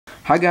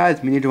Hi guys,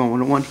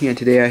 Mini101 here, and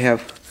today I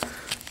have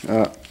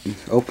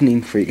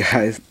opening for you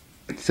guys.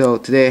 So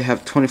today I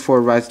have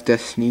 24 Rise of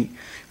Destiny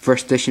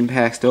first edition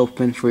packs to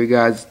open for you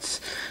guys.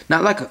 It's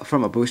not like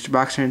from a booster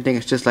box or anything,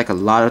 it's just like a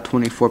lot of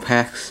 24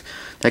 packs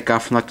that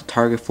got from like the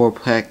Target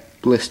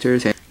 4-pack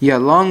blisters. And yeah,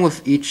 along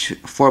with each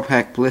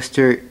 4-pack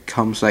blister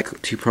comes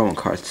like 2 promo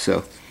cards.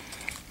 So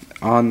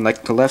on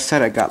like the left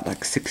side I got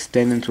like 6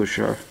 stand-ins, which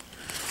are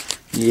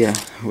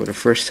with the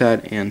first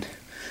side, and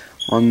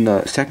on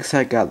the second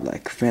side got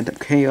like Phantom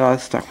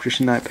Chaos, Dark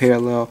Christian Knight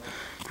Parallel,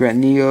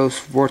 Grand Neos,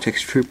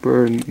 Vortex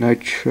Trooper,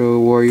 Nitro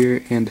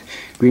Warrior, and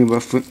Green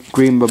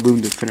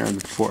Baboon Defender on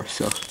the 4.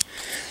 So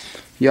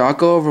yeah, I'll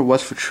go over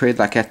what's for trade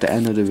like at the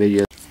end of the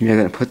video. I'm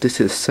gonna put this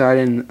to the side,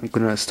 and I'm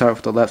gonna start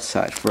with the left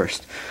side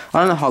first. I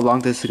don't know how long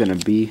this is gonna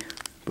be,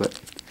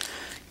 but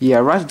yeah,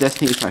 Rise of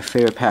Destiny is my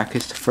favorite pack.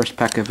 It's the first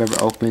pack I've ever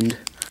opened.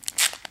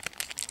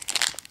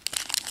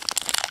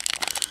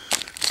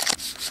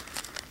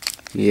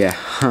 Yeah,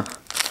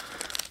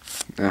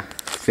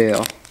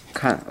 fail.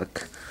 Kind of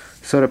like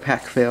soda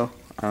pack fail.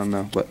 I don't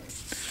know, but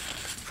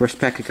first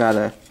pack I got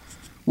a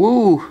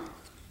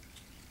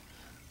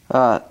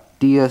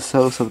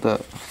DSOs of the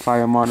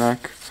Fire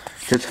Monarch.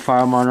 Just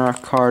Fire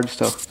Monarch card,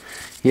 so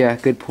yeah,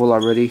 good pull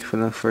already for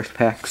the first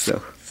pack. So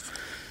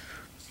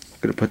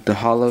I'm gonna put the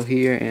holo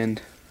here, and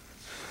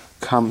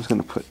common's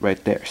gonna put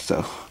right there,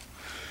 so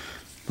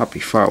not be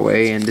far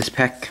away. And this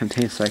pack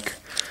contains like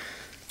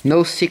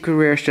no secret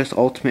rares, just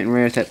ultimate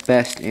rares at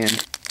best.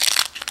 And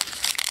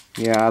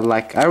yeah,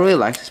 I really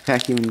like this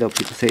pack, even though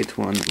people say it's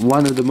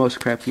one of the most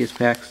crappiest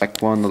packs.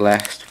 Like one of the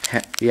last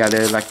yeah,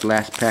 they're like the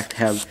last pack to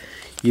have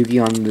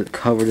Yugioh on the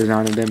cover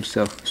design of them.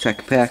 So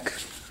second pack.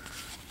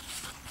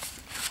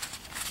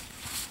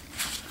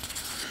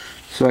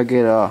 So I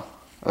get a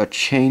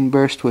Chain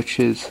Burst, which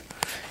is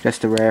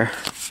just a rare.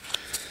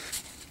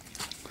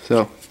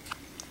 So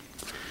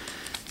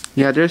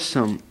yeah, this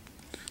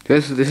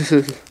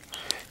is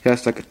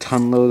has like a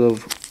ton load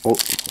of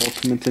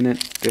ultimates in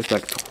it. There's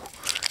like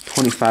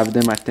 25 of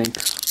them, I think.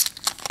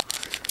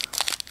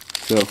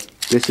 So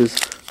this is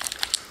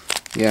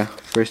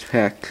first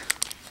pack.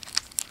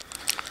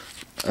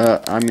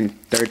 I'm in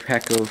third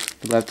pack of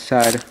the left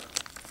side,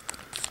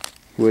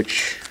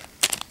 which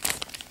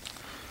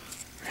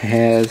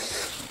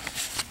has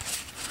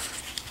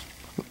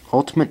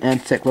ultimate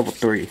and sec level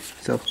 3.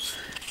 So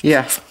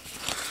yeah,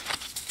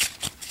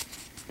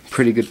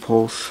 pretty good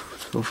pulls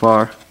so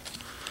far.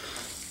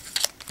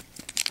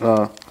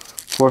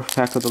 Fourth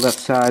pack of the left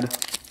side.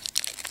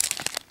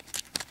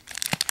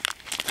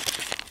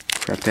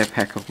 Grab that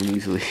pack open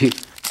easily.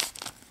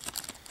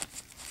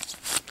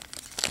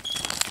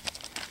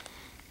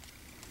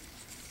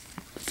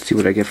 Let's see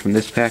what I get from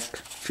this pack.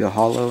 Feel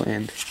hollow,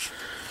 and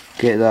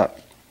get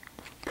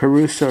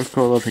Peru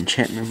Circle of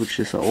Enchantment, which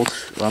is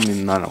not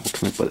an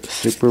ultimate, but a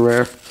super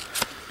rare.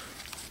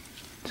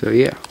 So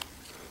yeah.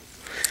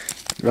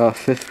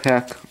 Fifth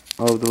pack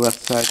of the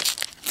left side.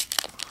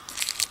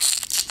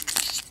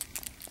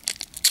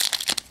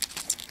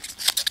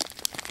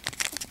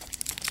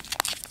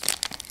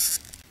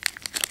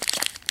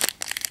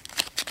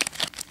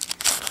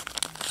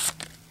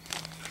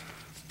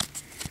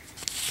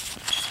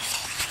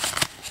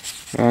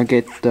 I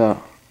get the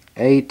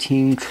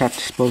 18 Trap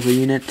Disposal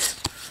Unit.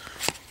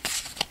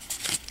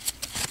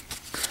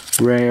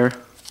 Rare.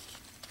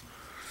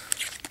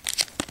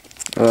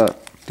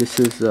 This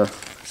is the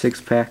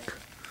 6-pack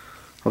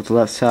of the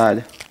left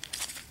side.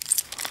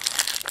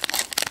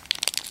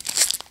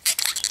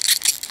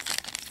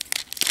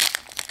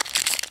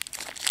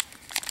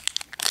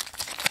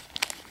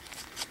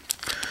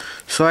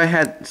 So I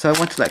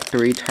went to like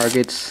 3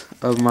 targets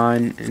of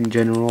mine in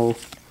general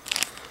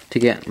to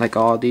get like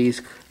all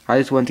these. I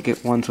just wanted to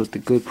get ones with the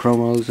good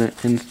promos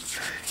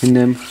in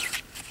them.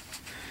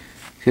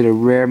 Get a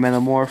rare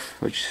Metamorph,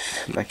 which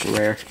is like a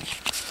rare.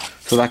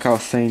 So like I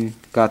was saying,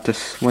 went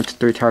to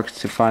 3 targets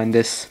to find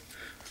this.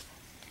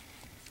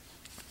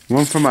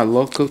 One from my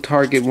local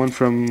Target, one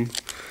from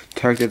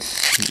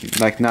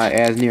targets like not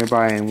as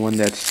nearby, and one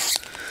that's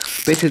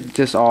basically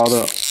just all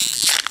the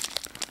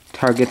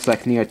targets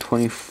like near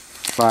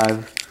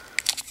 25.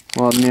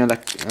 Well, near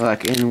like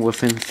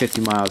within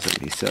 50 miles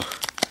of me. So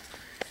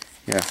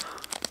yeah.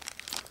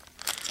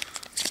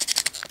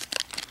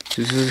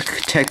 This is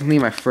technically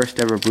my first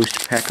ever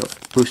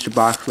booster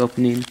box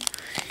opening,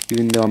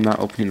 even though I'm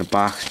not opening a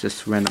box,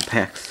 just random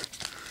packs.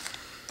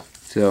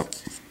 So,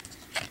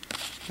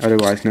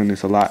 otherwise known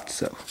as a lot.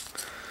 So,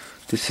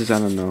 this is, I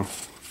don't know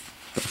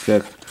if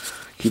you're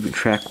keeping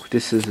track.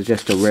 This is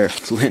just a rare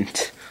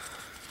Flint.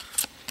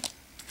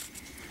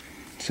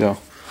 So,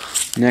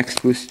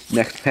 next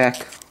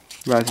pack,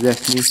 Rise of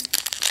Destiny.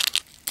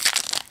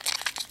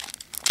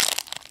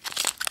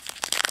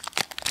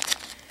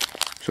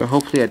 So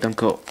hopefully I don't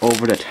go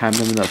over the time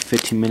limit of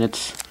 15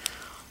 minutes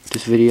with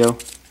this video.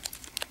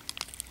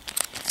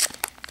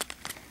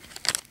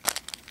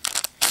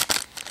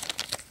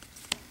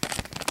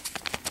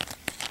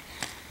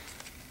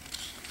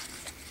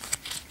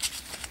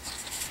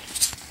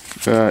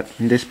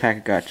 In this pack I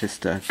got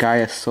just a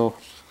Gaia Soul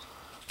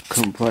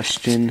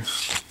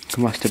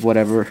combustive,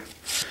 whatever.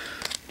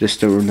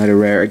 Just another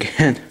rare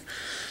again.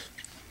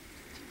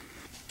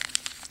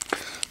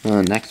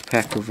 Next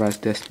pack of Rise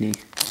Destiny.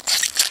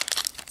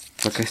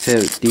 Like I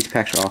said, these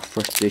packs are all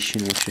first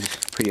edition, which is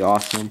pretty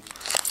awesome.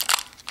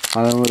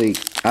 I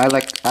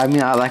like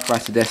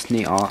Rise of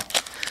Destiny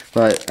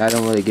but I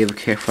don't really give a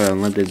care for the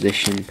limited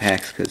edition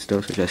packs because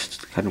those are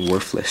just kind of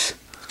worthless.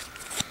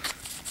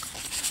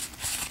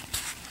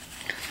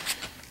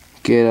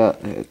 Get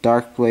a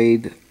Dark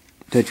Blade,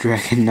 the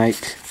Dragon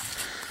Knight.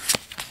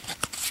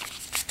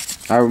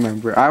 I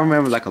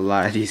remember like a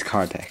lot of these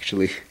cards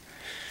actually.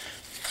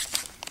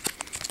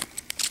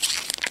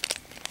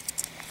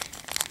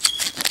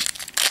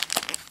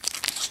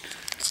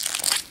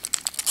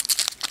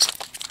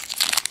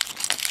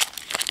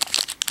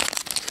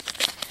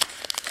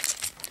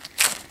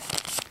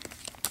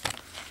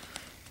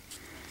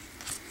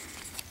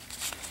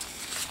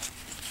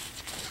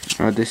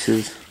 This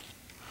is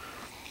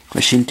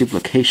Machine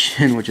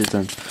Duplication, which is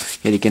done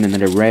yet again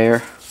another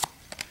rare.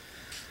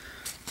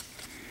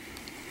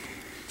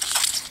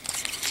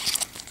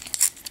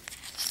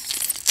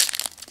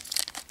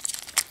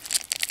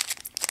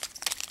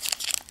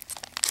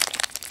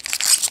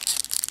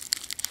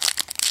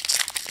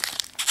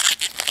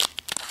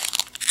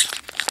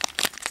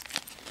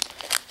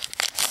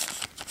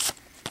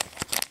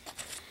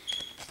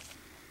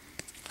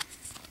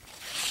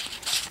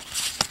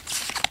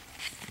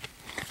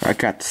 I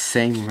got the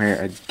same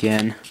rare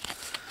again.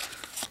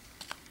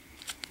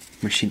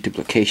 Machine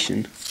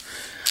Duplication.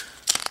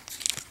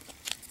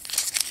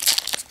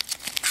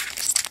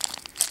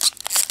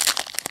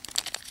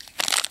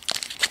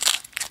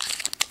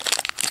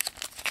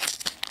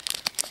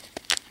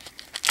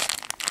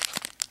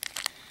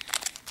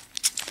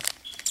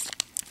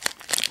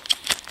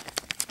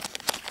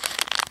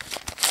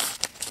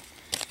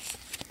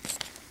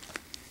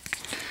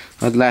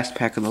 The last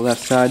pack on the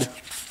left side.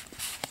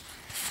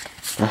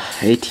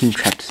 18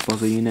 trap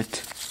disposal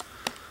unit.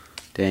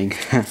 Dang.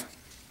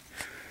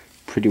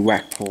 Pretty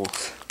whack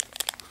pulls.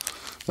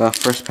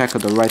 First pack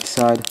on the right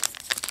side.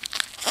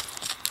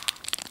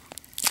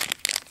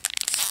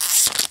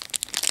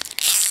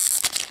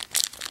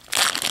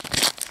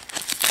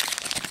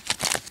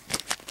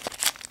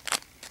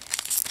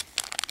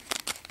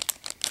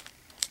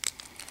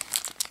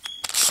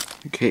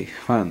 Okay,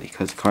 finally,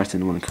 because the cards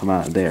didn't want to come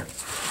out of there.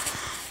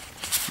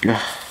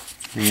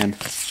 Man.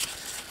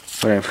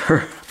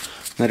 Whatever.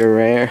 Another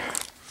rare.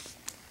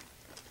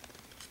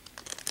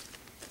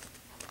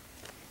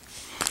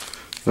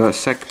 The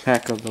second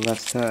pack of the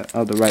left side,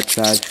 of the right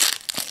side.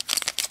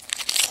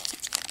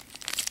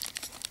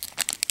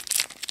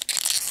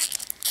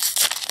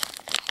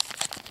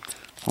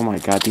 Oh my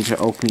god, these are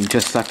opening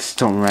just like the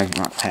Stone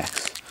Ragnarok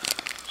packs.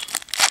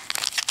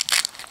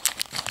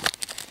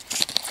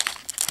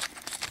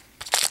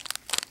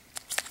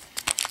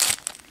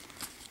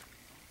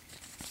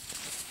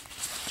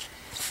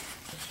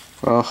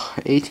 Well,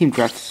 18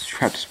 trap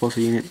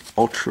disposal unit,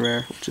 ultra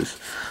rare, which is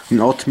an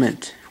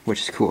ultimate,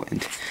 which is cool.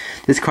 And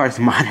this card is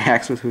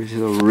Monax, which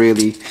is a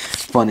really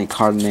funny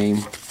card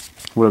name.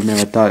 Would have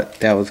never thought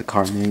that was a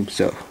card name.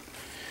 So,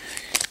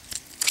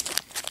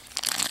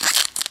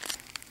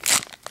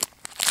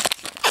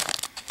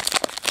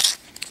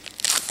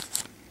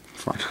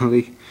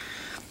 finally,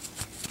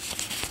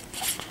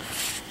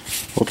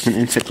 ultimate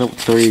insect level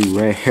 3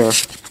 rare.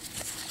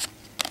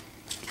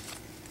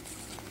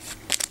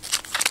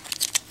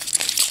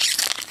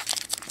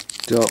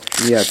 So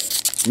yeah,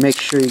 make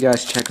sure you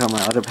guys check out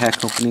my other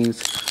pack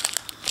openings,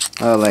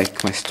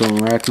 like my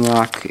Stone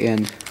Ragnarok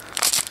and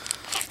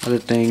other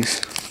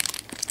things.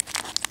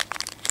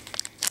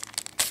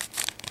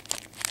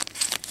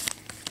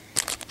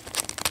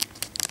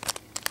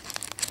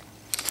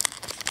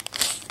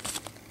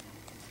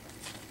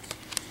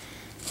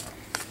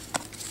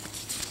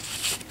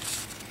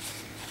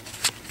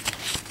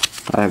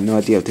 I have no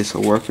idea if this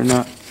will work or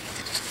not.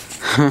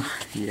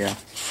 Yeah,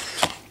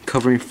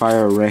 Covering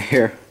Fire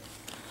rare.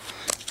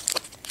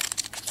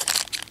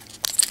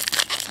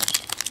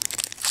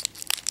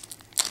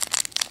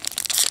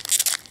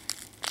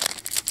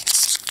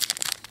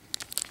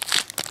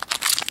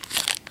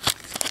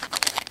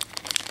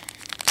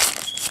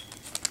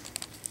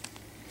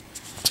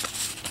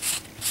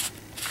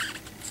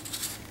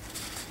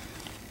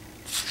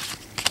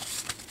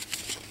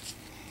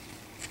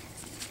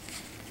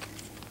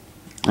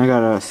 I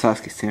got a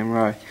Sasuke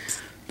Samurai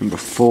number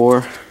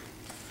 4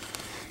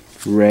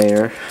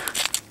 rare.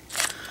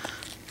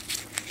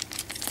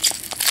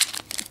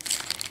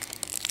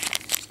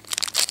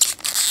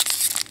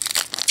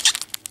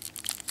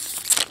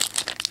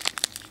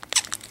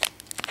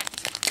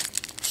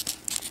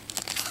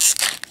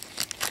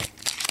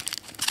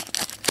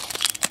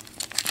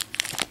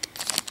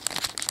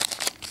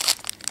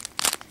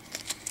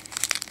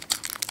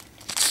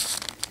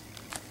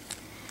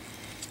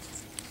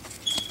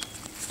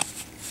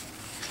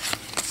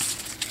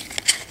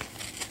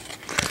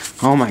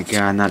 Oh my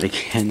god, not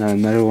again, not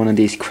another one of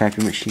these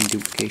crappy Machine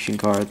Duplication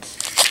cards.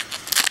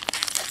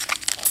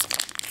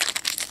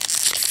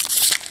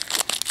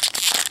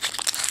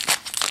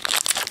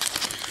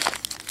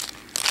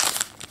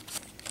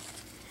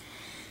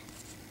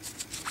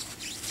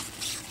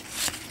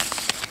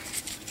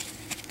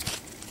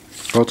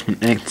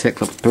 Ultimate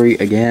Insect level 3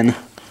 again.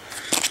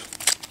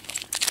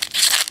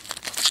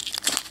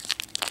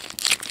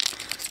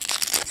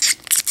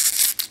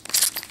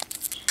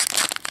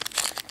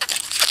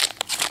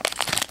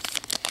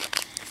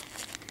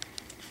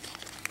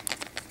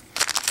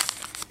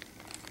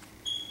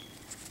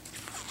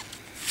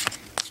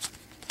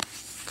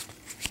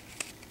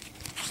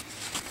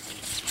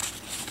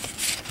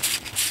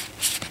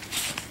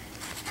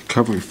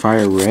 Covering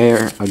Fire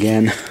rare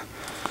again.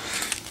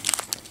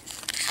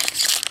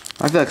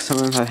 I feel like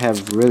sometimes I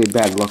have really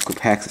bad luck with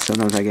packs, and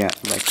sometimes I get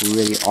like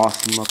really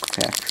awesome luck with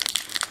packs.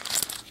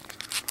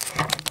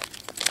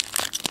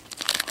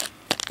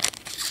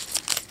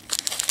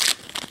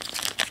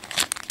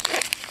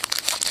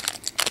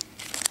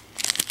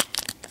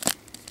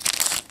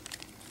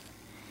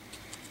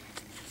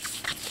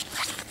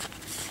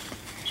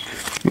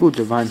 Ooh,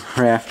 Divine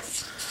Wrath.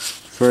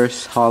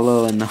 First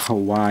holo in a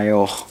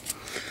while.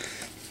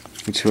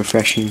 It's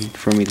refreshing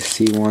for me to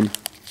see one.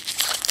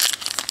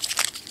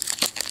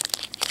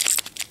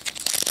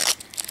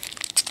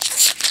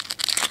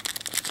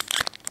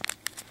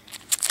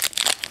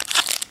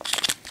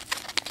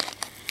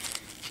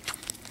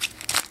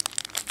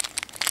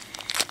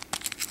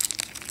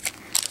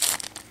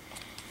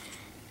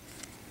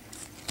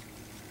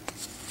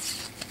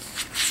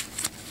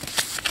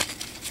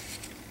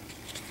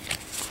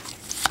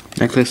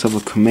 Necklace of a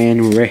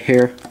Command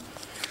rare.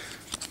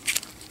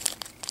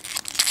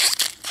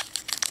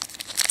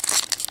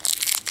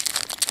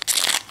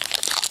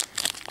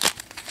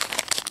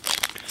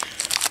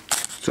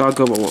 So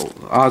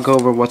I'll go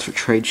over what's for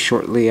trade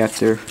shortly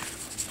after.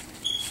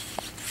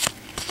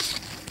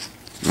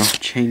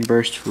 Chain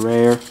Burst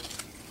rare.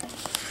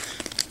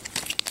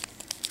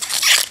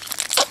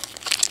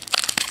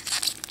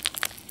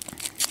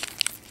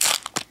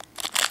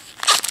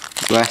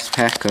 Last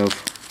pack of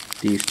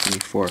these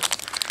 24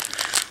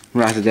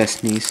 Rise of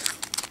Destinies.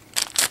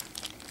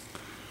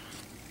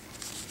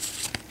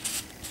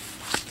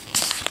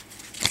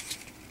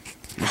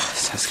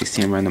 Sasuke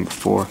Samurai number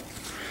 4.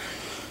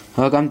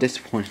 Look, I'm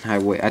disappointed.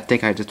 I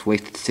think I just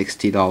wasted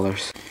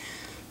 $60.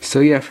 So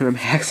yeah, for the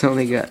packs I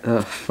only got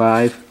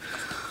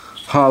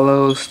 5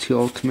 holos, 2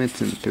 ultimates,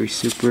 and 3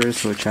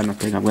 supers, which I don't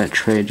think I'm gonna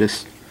trade.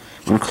 Just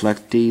I'm gonna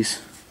collect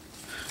these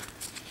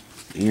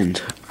and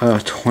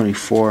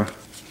 24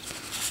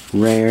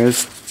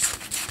 rares.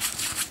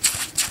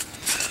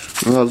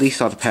 Well, at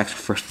least all the packs are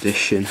first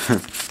edition.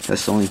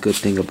 That's the only good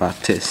thing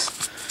about this.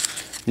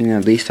 And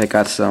at least I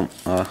got some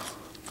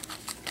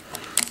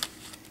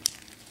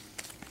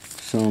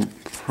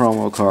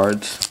promo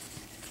cards,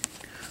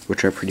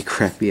 which are pretty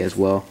crappy as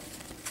well.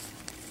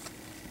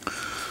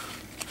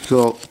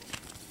 So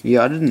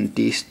yeah, other than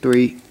these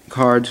 3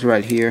 cards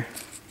right here,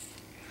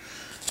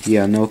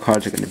 yeah, no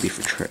cards are going to be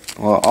for trade.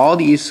 Well, all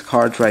these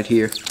cards right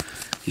here,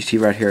 you see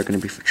right here, are going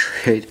to be for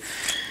trade.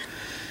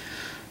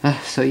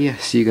 So yeah,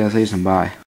 see you guys later and bye.